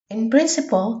In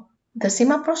principle, the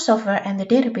SimaPro software and the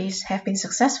database have been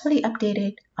successfully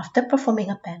updated after performing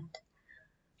append.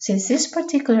 Since this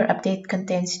particular update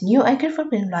contains new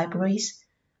Agri-footprint libraries,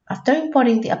 after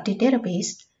importing the update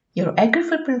database, your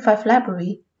Agri-footprint 5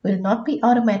 library will not be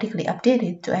automatically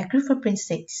updated to Agri-footprint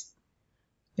 6.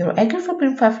 Your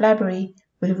Agri-footprint 5 library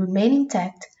will remain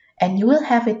intact and you will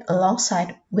have it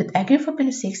alongside with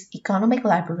Agri-footprint 6 economic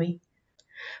library.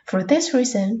 For this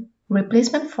reason,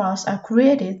 replacement files are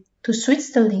created to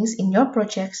switch the links in your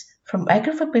projects from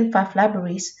Agri-footprint 5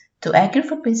 libraries to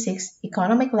Agri-footprint 6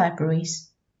 economic libraries.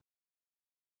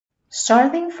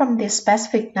 Starting from this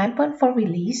specific 9.4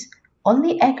 release,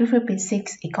 only Agri-footprint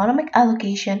 6 economic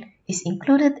allocation is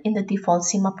included in the default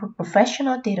SimaPro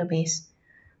professional database.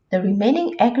 The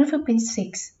remaining Agri-footprint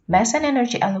 6 mass and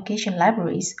energy allocation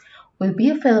libraries will be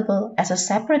available as a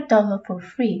separate download for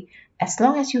free as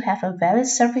long as you have a valid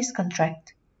service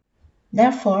contract.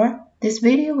 Therefore, this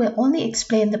video will only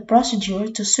explain the procedure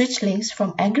to switch links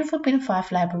from Agri-footprint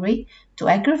 5 library to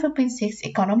Agri-footprint 6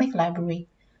 economic library.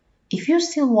 If you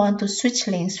still want to switch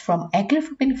links from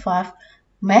Agri-footprint 5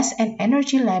 mass and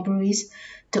energy libraries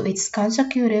to its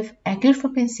consecutive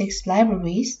Agri-footprint 6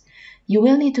 libraries, you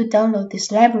will need to download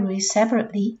these libraries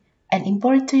separately and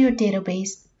import it to your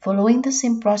database following the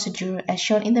same procedure as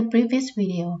shown in the previous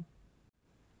video.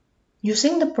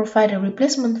 Using the provided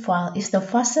replacement file is the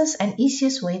fastest and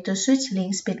easiest way to switch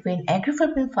links between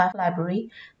Agri-footprint 5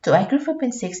 library to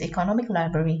Agri-footprint 6 economic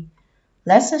library.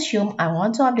 Let's assume I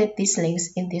want to update these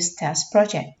links in this test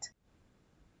project.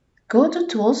 Go to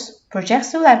Tools,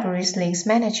 Projects to Libraries Links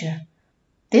Manager.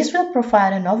 This will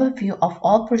provide an overview of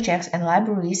all projects and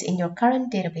libraries in your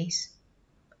current database.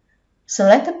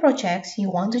 Select the projects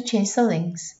you want to change the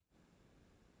links.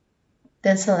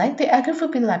 Then select the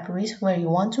Agri-footprint libraries where you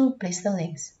want to replace the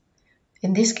links.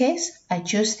 In this case, I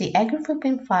choose the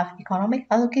Agri-footprint 5 economic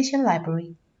allocation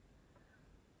library.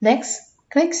 Next,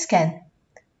 click Scan.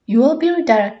 You will be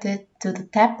redirected to the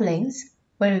tab Links,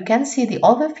 where you can see the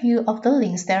overview of the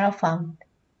links that are found.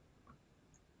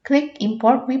 Click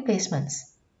Import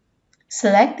Replacements.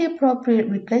 Select the appropriate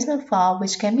replacement file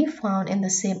which can be found in the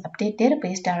same update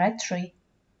database directory.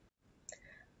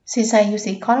 Since I use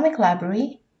the economic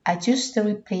library, I choose to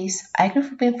replace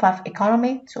Agri-footprint 5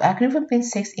 economic to Agri-footprint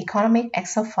 6 economic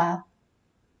Excel file.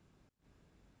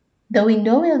 The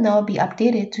window will now be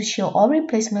updated to show all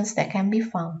replacements that can be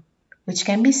found, which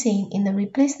can be seen in the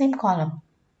Replace Name column,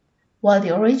 while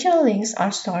the original links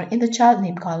are stored in the Child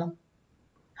Name column.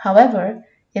 However,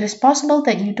 it is possible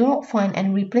that you do not find any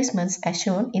replacements as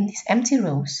shown in these empty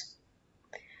rows.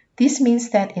 This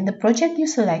means that in the project you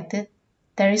selected,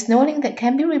 there is no link that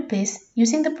can be replaced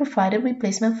using the provided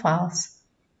replacement files.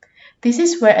 This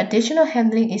is where additional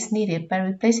handling is needed by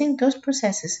replacing those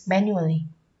processes manually.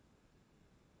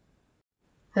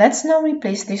 Let's now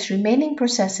replace these remaining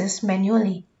processes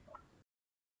manually.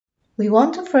 We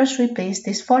want to first replace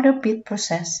this further bit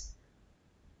process.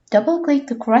 Double-click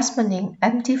the corresponding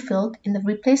empty field in the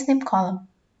Replace Name column.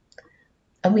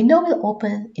 A window will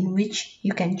open in which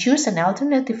you can choose an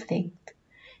alternative link.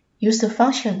 Use the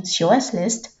function Show As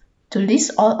List to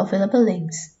list all available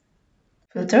links.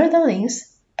 Filter the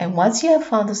links, and once you have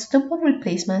found a suitable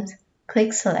replacement,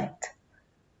 click Select.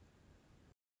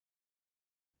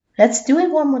 Let's do it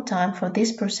one more time for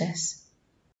this process.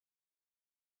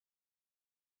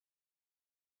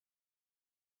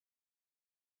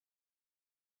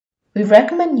 We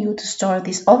recommend you to store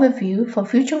this overview for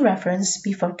future reference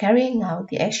before carrying out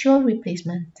the actual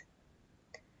replacement.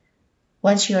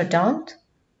 Once you are done,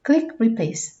 click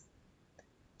Replace.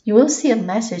 You will see a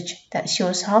message that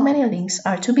shows how many links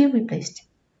are to be replaced.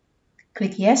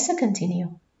 Click Yes to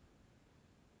continue.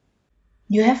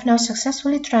 You have now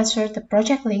successfully transferred the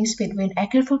project links between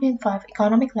Agri-footprint 5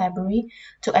 economic library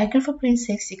to Agri-footprint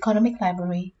 6 economic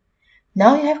library.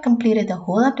 Now you have completed the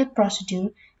whole update procedure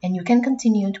and you can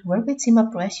continue to work with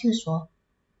SimaPro as usual.